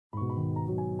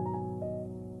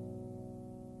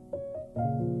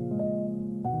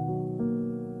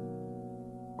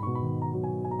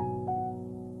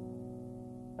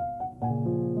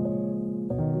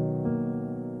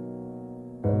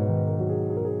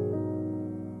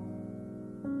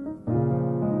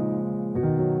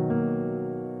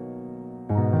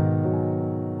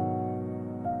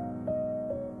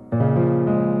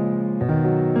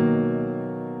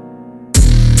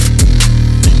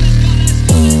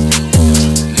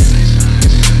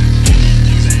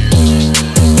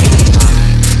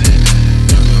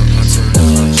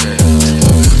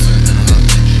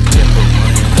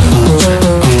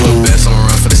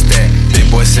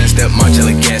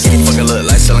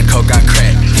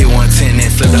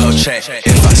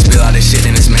If I spill all this shit,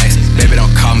 then it's max. Baby,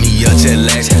 don't call me up, jet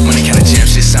lags. Money kinda jam,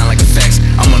 shit sound like a fax.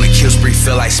 I'm on a kill spree,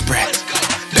 feel like Sprat.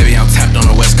 Baby, I'm tapped on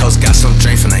the west coast, got some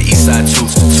drink from the east side too.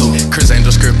 Chris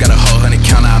Angel script, got a whole 100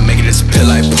 counter, I make it disappear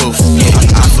like poof. Yeah,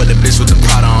 I fuck the bitch with the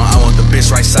Prada on, I want the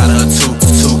bitch right side of her too.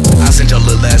 I send your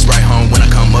little ass right home when I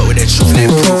come up with that truth and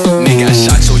that proof. Nigga got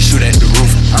shot, so we shoot at the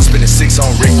roof. I'm spending 6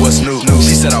 on Rick, what's new?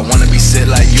 She said I wanna be sit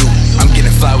like you. I'm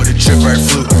getting fly with a drip bird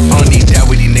flu. I don't need that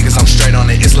with these niggas, I'm straight on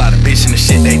it. It's a lot of bitch in the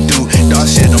shit they do. Dog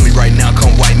shit on me right now,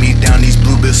 come wipe me down. These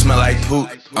blue bills smell like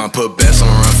poop. Put bets on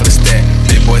the run for the stack.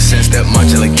 Big boy sense that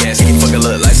modular gas. Fuck a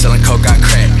look like selling coke, got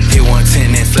crack. Hit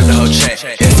 110 and flip the whole track.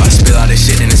 If I spill all this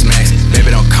shit, then it's max.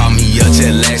 Baby, don't call me up,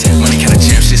 jet lags. Money kinda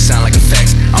jam, shit sound like a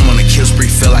fax. I'm on a kill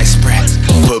spree, feel like Sprat.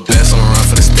 Put bets on the run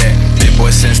for the stack. Big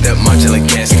boy sense that modular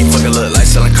gas. Fuck a look like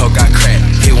selling coke, got crack.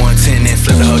 Hit 110 and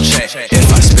flip the whole track.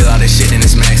 If I spill all this shit, then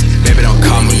it's max. Baby, don't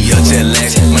call me up, jet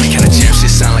lags. Money kinda jam,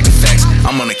 shit sound like a fax.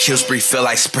 I'm on a kill spree, feel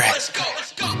like Sprat.